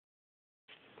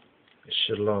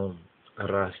Shalom,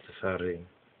 RASTAFARIAN.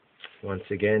 Once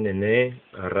again, Ine,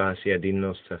 Arasi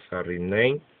Adinos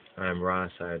Tafarine. I am Ras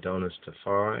Adonis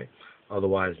Tafari,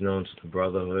 otherwise known to the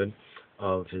Brotherhood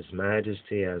of His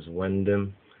Majesty as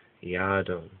Wendem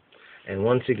Yadon. And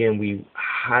once again, we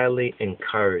highly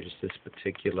encourage this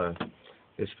particular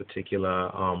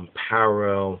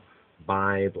parallel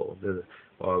Bible,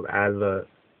 or rather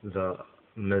the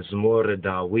Mezmor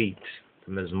Dawit.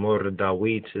 The Mezmor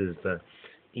Dawit is the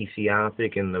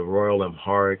Ethiopic and the Royal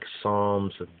Amharic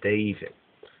Psalms of David.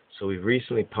 So we've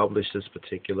recently published this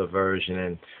particular version,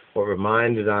 and what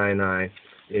reminded I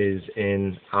is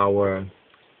in our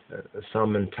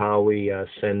Samantawi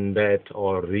Senbet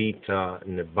or Rita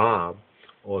Nabab,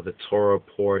 or the Torah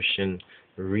portion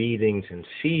readings and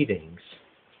feedings,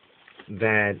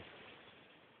 that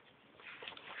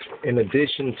in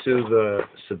addition to the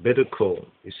sabbatical,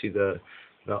 you see the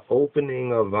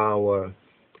opening of our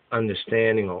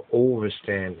understanding or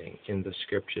overstanding in the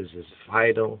scriptures is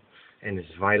vital and is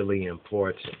vitally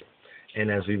important. And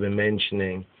as we've been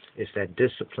mentioning, it's that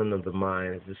discipline of the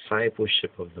mind, the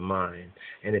discipleship of the mind,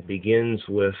 and it begins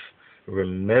with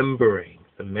remembering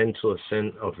the mental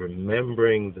ascent of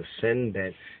remembering the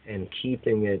sendet and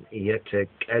keeping it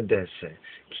yetekedese,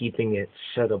 keeping it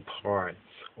set apart,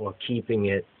 or keeping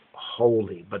it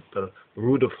holy. But the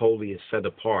root of holy is set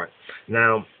apart.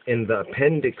 Now, in the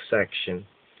appendix section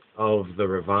of the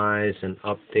revised and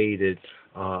updated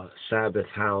Sabbath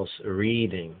House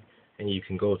reading, and you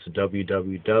can go to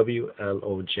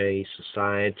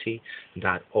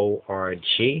www.lojsociety.org,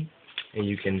 and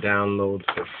you can download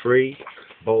for free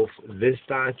both this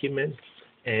document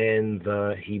and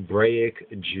the Hebraic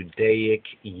Judaic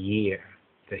Year.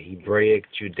 The Hebraic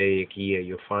Judaic Year.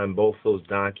 You'll find both those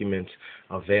documents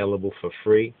available for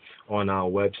free on our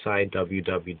website,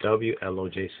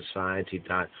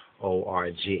 www.lojsociety.org.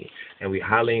 And we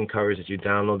highly encourage that you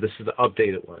download. This is the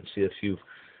updated one. See, if you've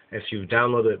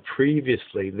downloaded it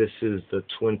previously, this is the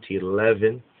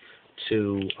 2011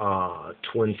 to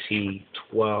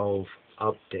 2012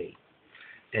 update.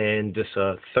 And this is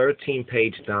a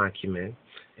 13-page document.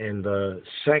 And the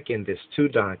second, there's two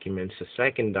documents. The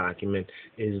second document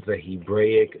is the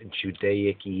Hebraic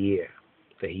Judaic Year.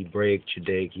 The Hebraic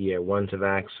Judaic Year. Ones have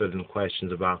asked certain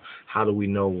questions about how do we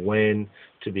know when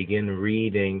to begin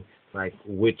reading, like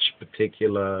which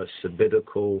particular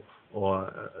sabbatical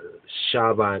or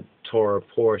Shabbat Torah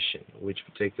portion, which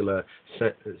particular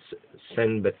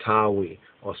Senbetawi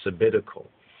or sabbatical.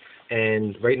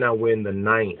 And right now we're in the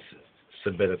 9th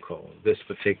sabbatical. This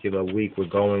particular week we're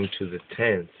going to the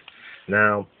 10th.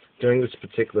 Now, during this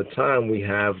particular time we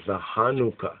have the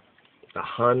Hanukkah.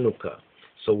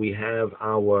 So we have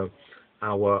our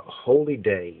holy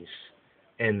days,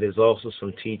 and there's also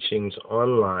some teachings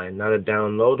online, not a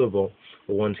downloadable,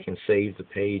 but one can save the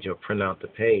page or print out the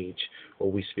page, where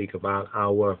we speak about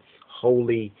our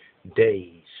holy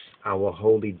days,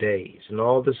 And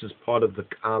all this is part of the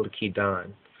Al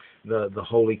Kidan, the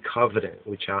Holy Covenant,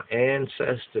 which our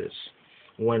ancestors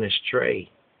went astray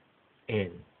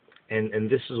in. And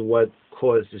this is what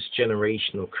caused this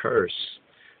generational curse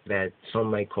that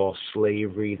some might call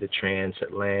slavery, the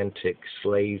transatlantic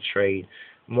slave trade,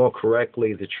 more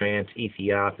correctly, the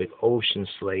trans-Ethiopic ocean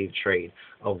slave trade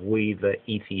of we, the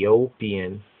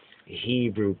Ethiopian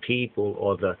Hebrew people,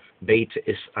 or the Beta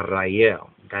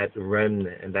Israel, that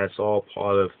remnant. And that's all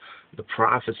part of the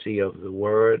prophecy of the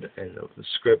word and of the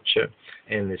scripture,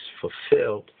 and is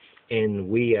fulfilled in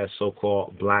we as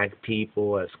so-called black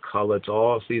people, as colored,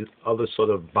 all these other sort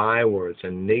of bywords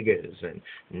and niggers and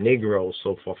negroes,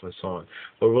 so forth and so on.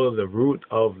 But really the root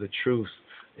of the truth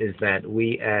is that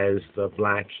we as the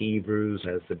black Hebrews,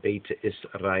 as the Beta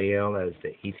Israel, as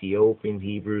the Ethiopian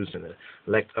Hebrews and the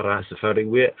elect Rastafari,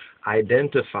 we're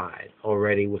identified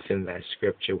already within that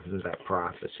scripture, within that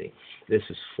prophecy. This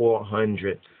is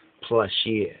 400 plus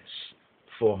years.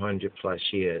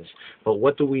 But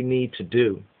what do we need to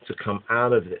do to come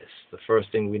out of this? The first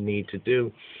thing we need to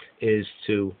do is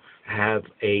to have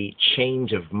a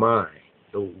change of mind.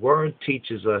 The word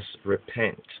teaches us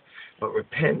repent. But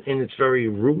repent in its very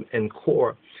root and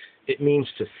core, it means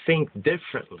to think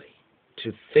differently.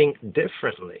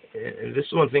 And this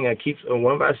is one thing I keep,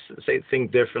 whenever I say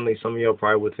think differently, some of y'all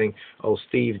probably would think, oh,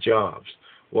 Steve Jobs.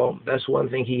 Well, that's one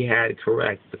thing he had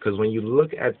correct, because when you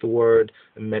look at the word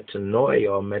metanoia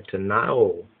or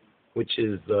metanao, which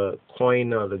is the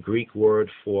koina, the Greek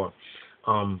word for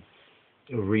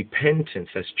repentance,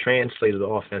 that's translated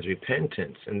often as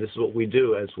repentance, and this is what we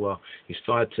do as well. You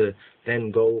start to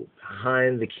then go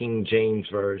behind the King James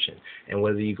Version, and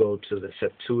whether you go to the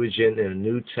Septuagint in the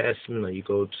New Testament, or you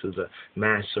go to the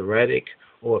Masoretic,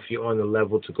 or if you're on the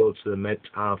level to go to the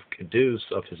Metav Kedus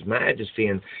of His Majesty,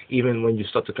 and even when you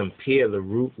start to compare the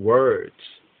root words,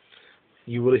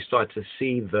 you really start to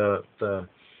see the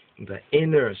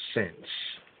inner sense.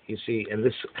 You see, and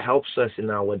this helps us in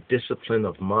our discipline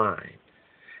of mind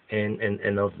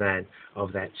and of that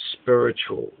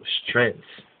spiritual strength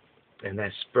and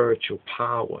that spiritual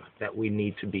power that we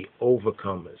need to be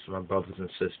overcomers, my brothers and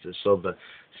sisters. So the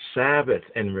Sabbath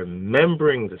and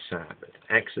remembering the Sabbath,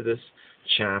 Exodus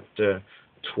chapter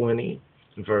 20,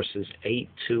 verses 8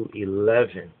 to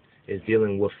 11, is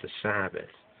dealing with the Sabbath.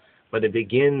 But it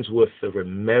begins with the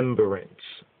remembrance,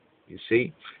 you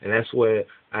see? And that's where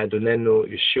Adonenu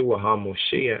Yeshua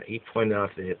HaMoshiach, he pointed out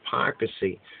the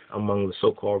hypocrisy among the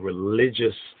so-called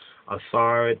religious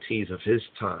authorities of his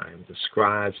time, the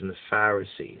scribes and the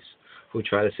Pharisees, who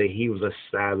try to say he was a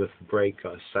Sabbath breaker,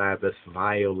 a Sabbath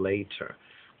violator.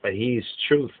 But he is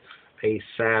truth, a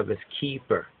Sabbath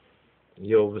keeper.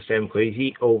 You understand? Because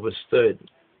he overstood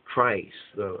Christ,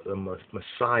 the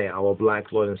Messiah, our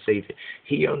black Lord and Savior.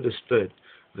 He understood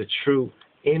the true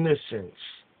innocence,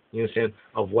 you understand,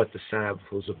 of what the Sabbath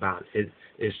was about. It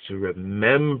is to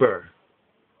remember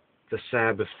the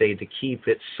Sabbath day, to keep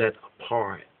it set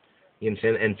apart, you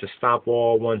understand, and to stop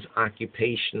all one's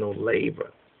occupational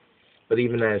labor. But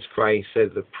even as Christ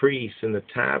said, the priests in the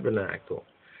tabernacle,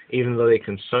 even though they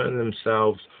concern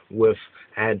themselves with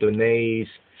Adonai's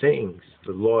things,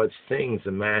 the Lord's things,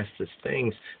 the Master's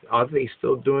things, are they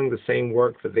still doing the same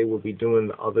work that they would be doing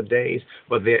the other days?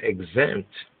 But they're exempt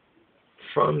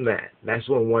from that. That's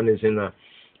when one is in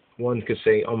one could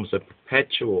say almost a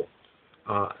perpetual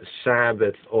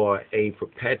Sabbath or a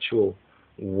perpetual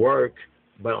work,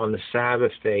 but on the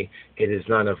Sabbath day, it is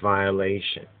not a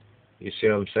violation. You see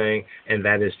what I'm saying? And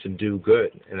that is to do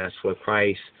good. And that's what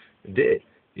Christ did.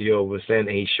 You understand?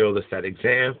 And he showed us that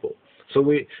example. So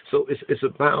it's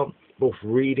about both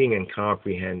reading and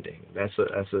comprehending. That's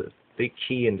a big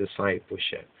key in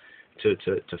discipleship.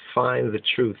 To find the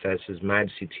truth, as His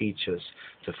Majesty teaches,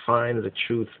 to find the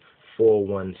truth for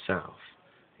oneself.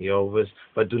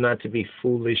 But do not to be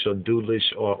foolish or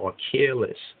doolish or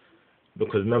careless.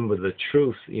 Because remember, the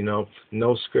truth,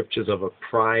 no scriptures of a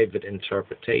private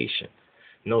interpretation.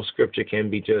 No scripture can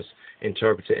be just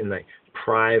interpreted in a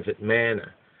private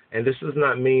manner. And this does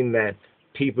not mean that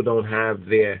people don't have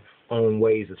their own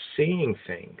ways of seeing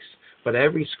things. But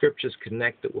every scripture is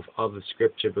connected with other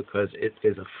scripture because it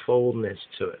is a fullness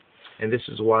to it. And this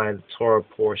is why the Torah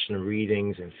portion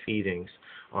readings and feedings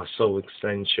are so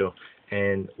essential.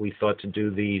 And we thought to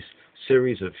do these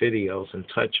series of videos and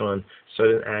touch on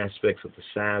certain aspects of the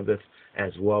Sabbath,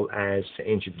 as well as to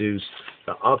introduce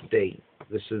the update.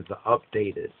 This is the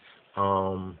updated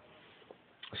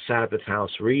Sabbath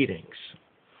house readings.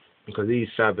 Because these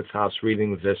Sabbath house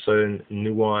readings, there's certain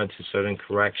nuances, certain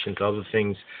corrections, other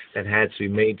things that had to be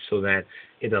made so that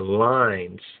it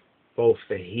aligns both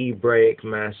the Hebraic,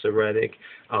 Masoretic,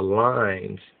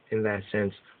 aligns in that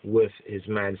sense with His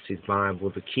Majesty's Bible,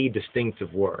 the key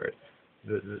distinctive word.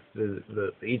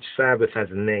 Each Sabbath has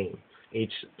a name.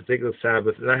 Each particular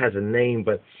Sabbath not has a name,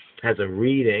 but has a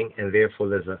reading, and therefore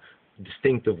there's a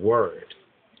distinctive word.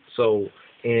 So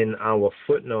in our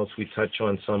footnotes, we touch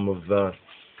on some of the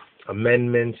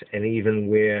amendments and even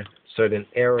where certain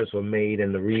errors were made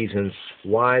and the reasons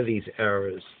why these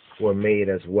errors were made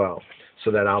as well,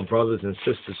 so that our brothers and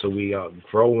sisters, so we are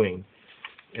growing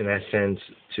in that sense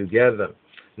together.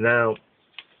 Now,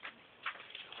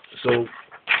 so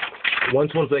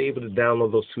once one's able to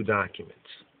download those two documents,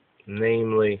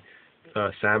 namely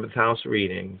Sabbath House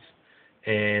Readings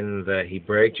and the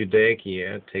Hebraic Judaic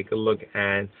Year, take a look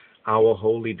at our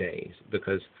holy days,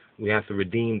 because we have to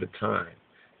redeem the time.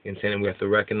 You understand? We have to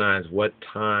recognize what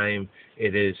time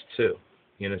it is too.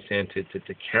 You understand?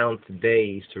 To count the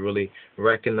days, to really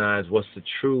recognize what's the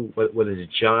true, what is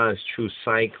Joh's true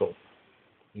cycle.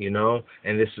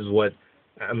 And this is what,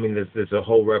 there's a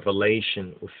whole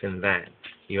revelation within that.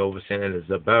 You understand? And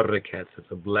there's a barakat, it's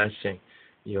a blessing.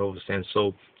 You understand?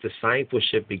 So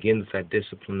discipleship begins with that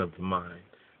discipline of the mind,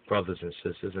 brothers and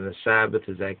sisters. And the Sabbath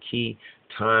is that key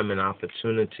time and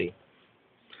opportunity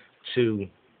to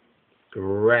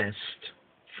rest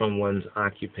from one's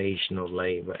occupational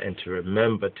labor and to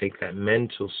remember, take that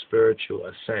mental, spiritual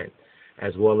ascent,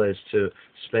 as well as to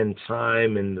spend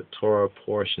time in the Torah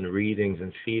portion readings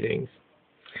and feedings,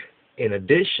 in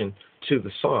addition to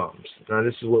the Psalms. Now,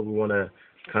 this is what we want to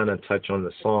kind of touch on,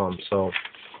 the Psalms. So,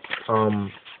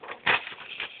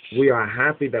 we are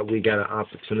happy that we got an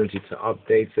opportunity to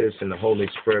update this, and the Holy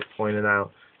Spirit pointed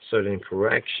out certain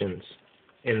corrections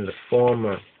in the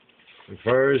former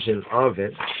version of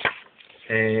it,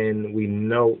 and we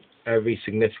note every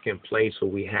significant place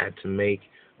where we had to make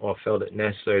or felt it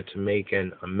necessary to make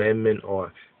an amendment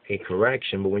or a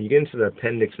correction. But when you get into the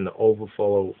appendix and the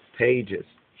overflow pages,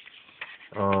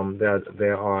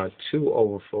 there are 2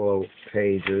 overflow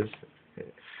pages,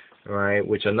 right,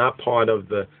 which are not part of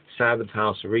the Sabbath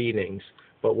house readings,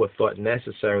 but were thought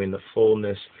necessary in the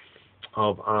fullness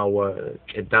of our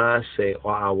Kedase,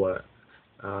 or our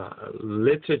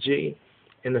liturgy,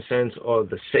 in the sense of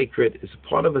the sacred, is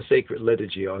part of a sacred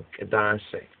liturgy, or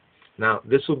Kedase. Now,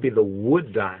 this will be the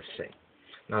Wudase.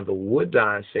 Now, the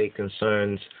Wudase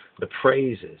concerns the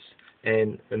praises.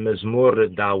 And in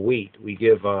Mizmor Dawit, we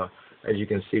give, as you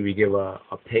can see, we give a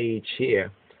page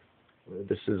here.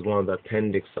 This is one of the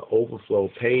appendix, the overflow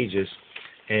pages.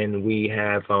 And we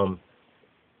have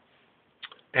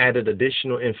added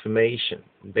additional information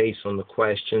based on the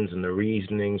questions and the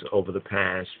reasonings over the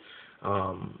past.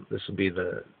 This will be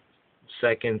the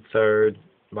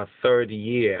third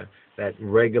year that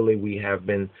regularly we have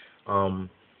been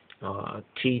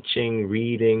teaching,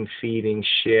 reading, feeding,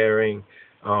 sharing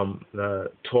the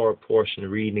Torah portion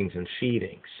readings and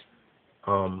feedings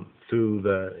through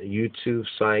the YouTube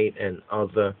site and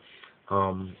other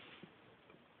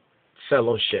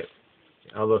fellowship,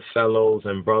 other fellows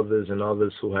and brothers and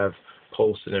others who have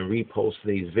posted and reposted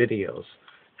these videos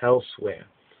elsewhere.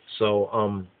 So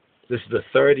this is the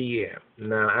 3rd year.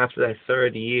 Now, after that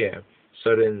 3rd year,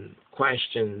 certain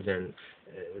questions and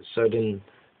certain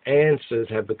answers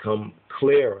have become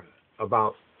clearer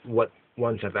about what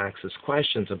ones have asked us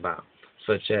questions about,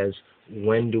 such as,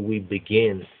 when do we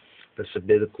begin the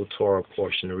Sabbatical Torah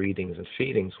portion readings and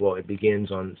feedings? Well, it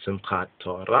begins on Simchat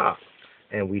Torah,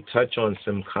 and we touch on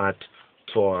Simchat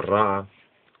Torah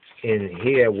in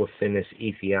here within this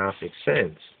Ethiopic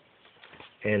sense.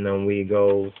 And then we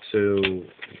go to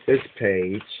this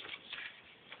page,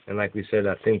 and like we said,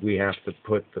 I think we have to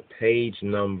put the page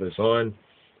numbers on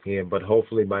here, but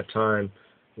hopefully by the time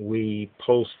we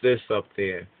post this up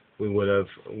there, we would have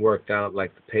worked out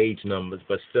like the page numbers.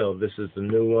 But still, this is the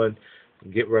new one.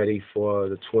 Get ready for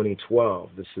the 2012.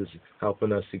 This is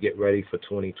helping us to get ready for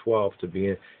 2012, to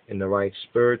be in the right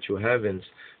spiritual heavens.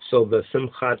 So the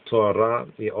Simchat Torah,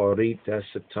 the Orit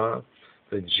Desita,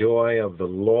 the joy of the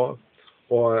law,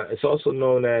 or it's also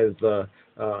known as the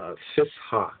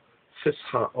Fisha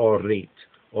Orit,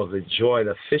 or the joy,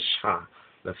 the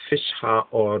Fisha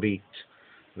Orit,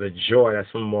 the joy.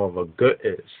 That's more of a good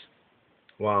is.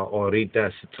 While Orit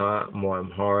Desita, more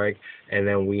Amharic, and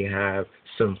then we have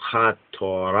Simchat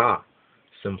Torah,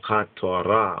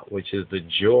 which is the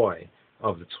joy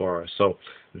of the Torah. So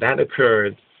that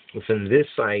occurred within this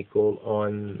cycle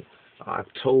on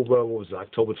October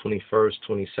 21st,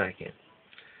 22nd.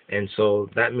 And so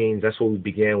that means that's what we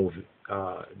began with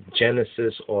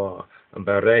Genesis, or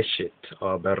Bereshit,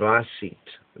 or Berasit,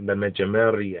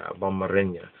 Bemejameria,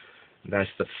 Bamarinya. That's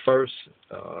the first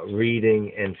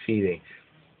reading and feeding.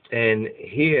 And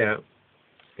here,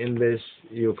 in this,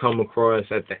 you'll come across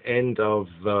at the end of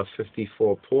the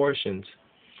 54 portions,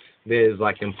 there's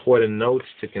like important notes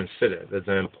to consider. There's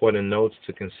an important notes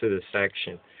to consider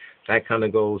section. That kind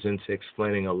of goes into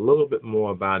explaining a little bit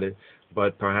more about it,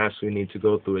 but perhaps we need to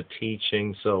go through a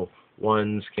teaching so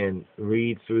ones can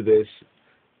read through this,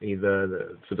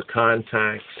 either through the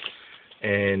contacts,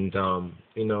 and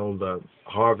the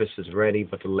harvest is ready,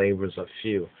 but the laborers are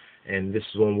few. And this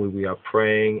is one where we are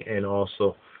praying and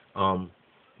also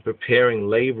preparing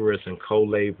laborers and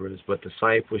co-laborers. But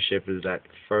discipleship is at the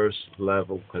first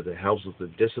level because it helps with the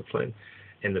discipline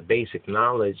and the basic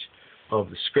knowledge of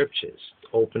the scriptures,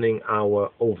 opening our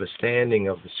understanding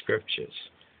of the scriptures.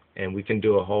 And we can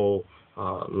do a whole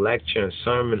lecture and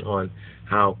sermon on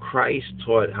how Christ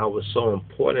taught how it was so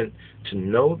important to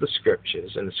know the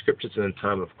scriptures. And the scriptures in the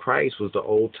time of Christ was the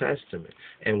Old Testament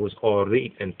and was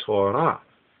Orit and Torah.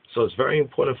 So it's very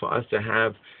important for us to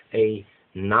have a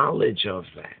knowledge of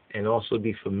that and also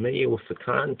be familiar with the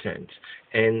content.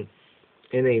 And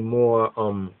in a more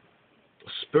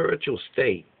spiritual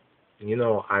state,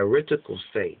 iritical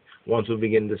state, once we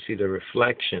begin to see the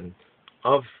reflection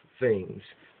of things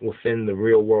within the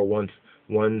real world,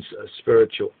 one's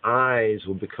spiritual eyes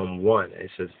will become one. It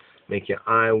says, make your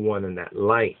eye one, and that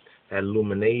light, that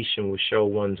illumination will show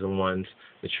ones and ones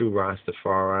the true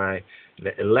Rastafari,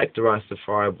 the elect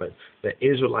Rastafari, but the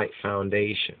Israelite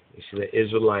foundation. You see, the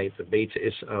Israelite, the Beta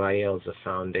Israel is a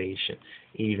foundation,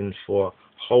 even for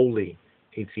holy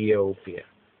Ethiopia.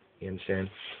 You understand?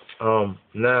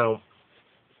 Now,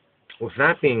 with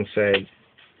that being said,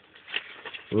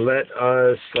 let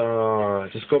us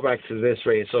just go back to this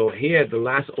right. So here, the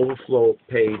last overflow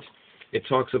page, it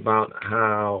talks about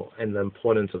how and the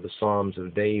importance of the Psalms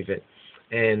of David.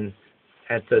 And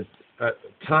at the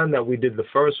time that we did the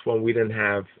first one, we didn't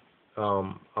have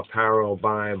a parallel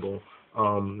Bible,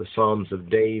 the Psalms of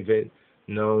David,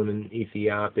 known in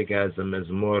Ethiopic as the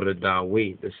Mezmor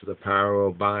Dawit. This is a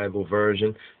parallel Bible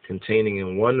version containing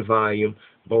in one volume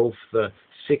both the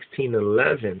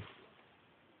 1611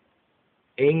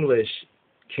 English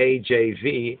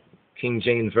KJV, King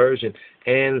James Version,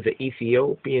 and the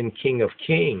Ethiopian King of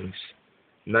Kings,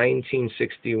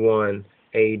 1961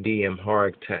 AD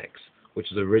Amharic text, which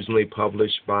was originally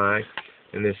published by,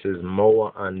 and this is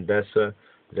Moa Andessa,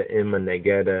 the Imma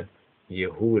Negeda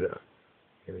Yehuda,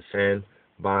 you understand,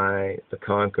 by the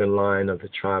conquering line of the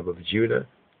tribe of Judah,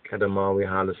 Kadamawi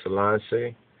Haile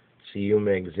Selassie,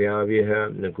 Siyume Xavier,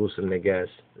 Negusa Neges,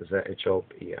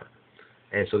 Ethiopia.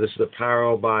 And so this is a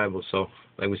parallel Bible. So,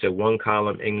 like we said, one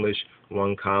column English,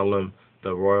 one column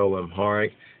the Royal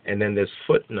Amharic, and then there's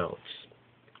footnotes.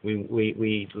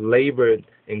 We labored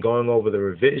in going over the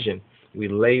revision. We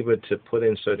labored to put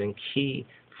in certain key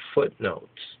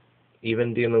footnotes,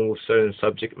 even dealing with certain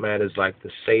subject matters like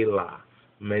the Selah.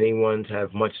 Many ones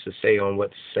have much to say on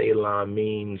what Selah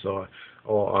means, or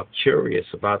are curious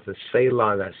about the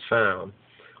Selah that's found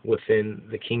within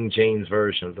the King James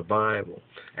Version of the Bible,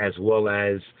 as well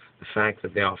as the fact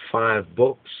that there are 5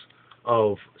 books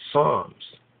of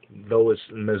Psalms. Though it's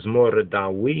Mezmor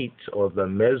Dawit, or the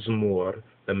Mezmor,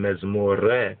 the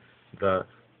Mezmoreh, the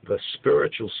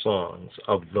spiritual songs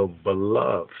of the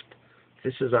beloved.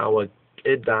 This is our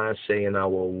Idase and our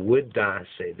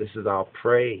Woodase. This is our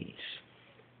praise.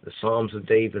 The Psalms of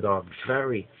David are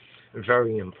very,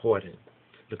 very important,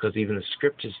 because even the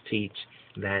scriptures teach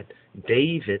that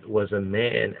David was a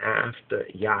man after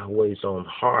Yahweh's own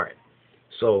heart.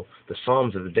 So the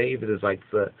Psalms of David is like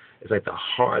the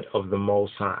heart of the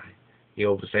Most High. You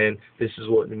know what I'm saying? This is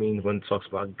what it means when it talks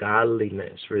about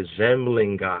godliness,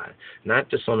 resembling God, not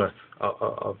just on a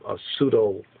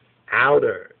pseudo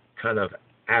outer kind of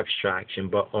abstraction,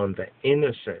 but on the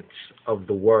innocence of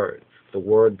the Word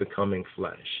becoming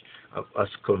flesh, of us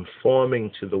conforming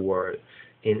to the Word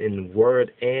in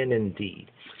word and in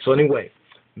deed. So anyway,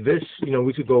 this,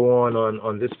 we could go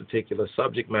on this particular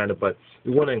subject matter, but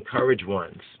we want to encourage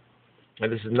ones.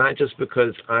 And this is not just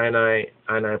because I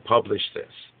and I published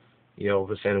this. You know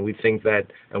what I'm saying? We think that,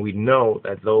 and we know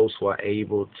that those who are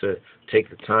able to take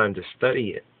the time to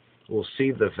study it will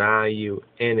see the value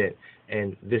in it.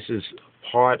 And this is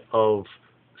part of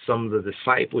some of the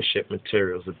discipleship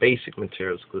materials, the basic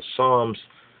materials, because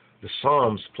the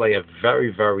Psalms play a very,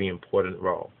 very important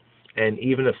role. And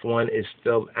even if one is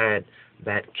still at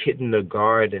that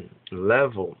kindergarten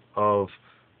level of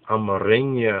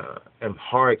Amarinya,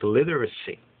 Amharic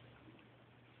literacy,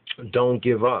 don't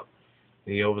give up.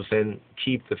 You know what I'm saying?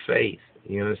 Keep the faith.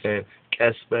 You understand?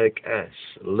 Kes,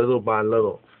 little by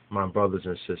little, my brothers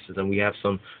and sisters. And we have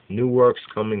some new works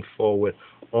coming forward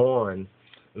on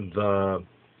the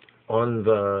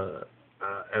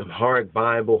Amharic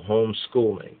Bible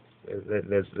homeschooling.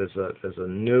 There's a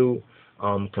new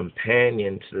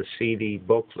companion to the CD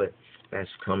booklet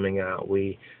that's coming out.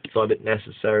 We thought it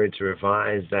necessary to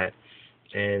revise that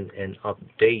and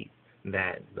update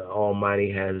that. The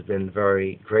Almighty has been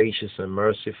very gracious and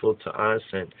merciful to us,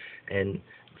 and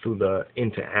through the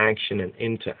interaction and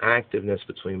interactiveness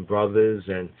between brothers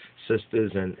and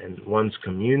sisters and one's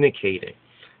communicating,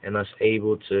 and us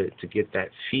able to get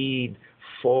that feed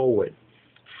forward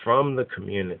from the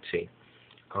community,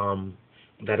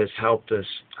 that has helped us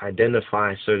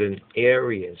identify certain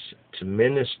areas to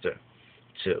minister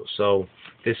to. So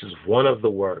this is one of the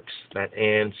works that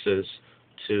answers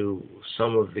to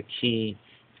some of the key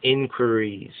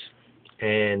inquiries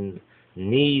and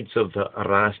needs of the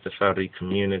Rastafari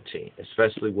community,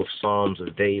 especially with Psalms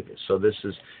of David. So this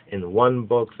is in one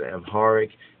book, the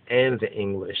Amharic and the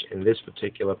English, in this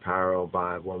particular parallel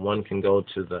Bible. And one can go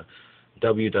to the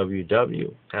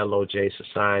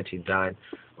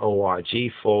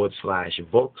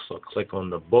www.lojsociety.org/books or click on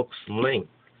the books link.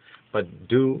 But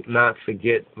do not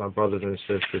forget, my brothers and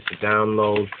sisters, to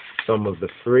download some of the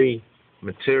free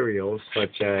materials,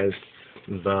 such as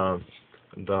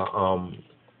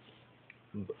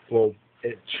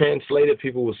translated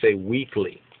people will say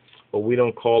weekly, but we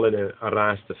don't call it a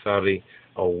Rastafari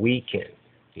a weekend.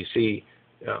 You see,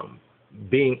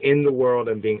 being in the world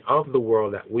and being of the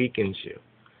world, that weakens you.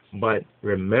 But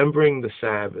remembering the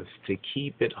Sabbath, to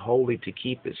keep it holy, to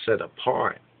keep it set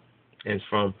apart, and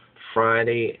from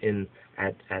Friday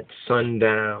at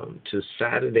sundown to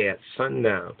Saturday at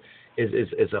sundown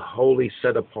is a holy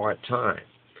set apart time.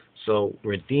 So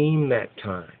redeem that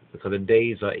time, because the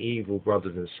days are evil,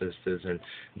 brothers and sisters, and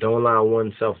don't allow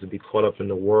oneself to be caught up in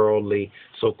the worldly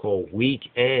so-called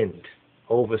weekend.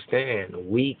 Overstand,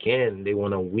 weekend. They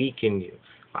want to weaken you.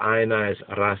 I and I is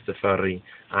Rastafari.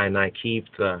 I and I keep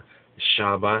the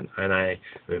Shabbat, and I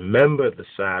remember the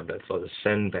Sabbath or the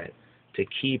Senbet, to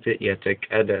keep it yet to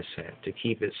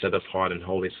keep it set apart and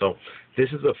holy. So this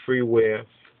is a freeware.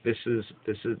 This is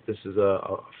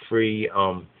a free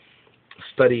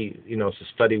study. It's a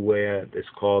study where it's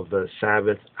called the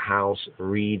Sabbath House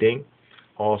Reading.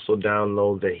 Also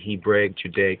download the Hebraic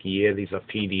Judaic Year. These are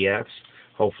PDFs.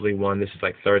 Hopefully this is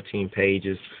like 13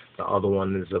 pages. The other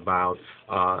one is about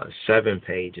 7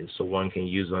 pages. So one can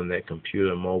use on their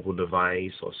computer, mobile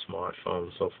device, or smartphone,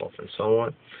 so forth and so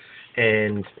on.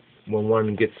 And when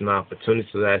one gets an opportunity,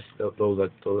 so those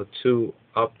are 2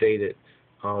 updated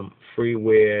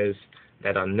freewares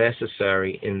that are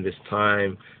necessary in this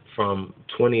time from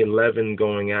 2011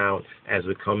 going out as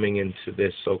we're coming into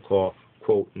this so-called,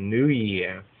 quote, new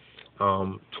year,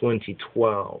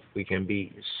 2012. We can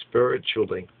be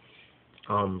spiritually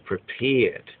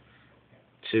prepared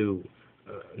to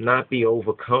not be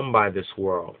overcome by this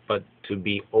world, but to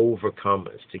be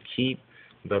overcomers, to keep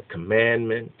the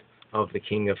commandment of the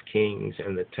King of Kings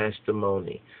and the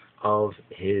testimony of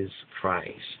His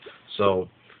Christ. So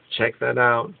check that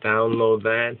out, download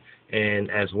that,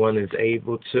 and as one is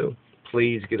able to,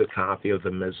 please get a copy of the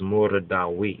Mezmor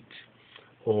Dawit,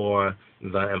 or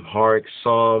the Amharic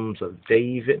Psalms of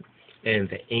David, and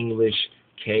the English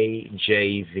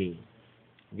KJV.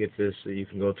 Get this, so you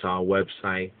can go to our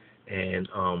website and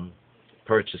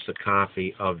purchase a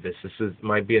copy of this. This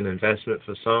might be an investment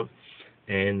for some,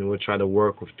 and we'll try to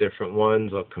work with different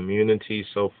ones, or communities,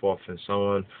 so forth and so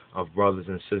on, of brothers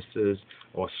and sisters,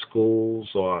 or schools,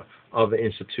 or other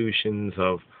institutions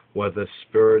of whether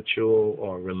spiritual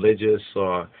or religious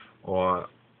or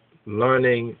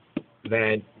learning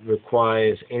that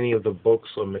requires any of the books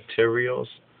or materials,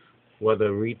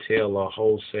 whether retail or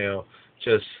wholesale.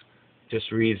 Just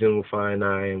reason with I and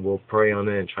I, and we'll pray on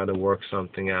it and try to work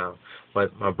something out.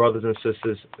 But my brothers and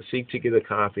sisters, seek to get a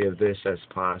copy of this as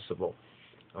possible.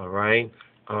 All right?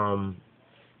 And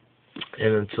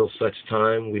until such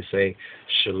time, we say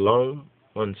Shalom.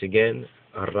 Once again,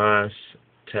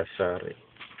 RASTAFARIAN.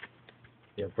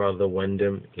 Your brother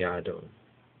Wyndham Yadon.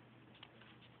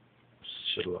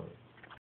 Shalom.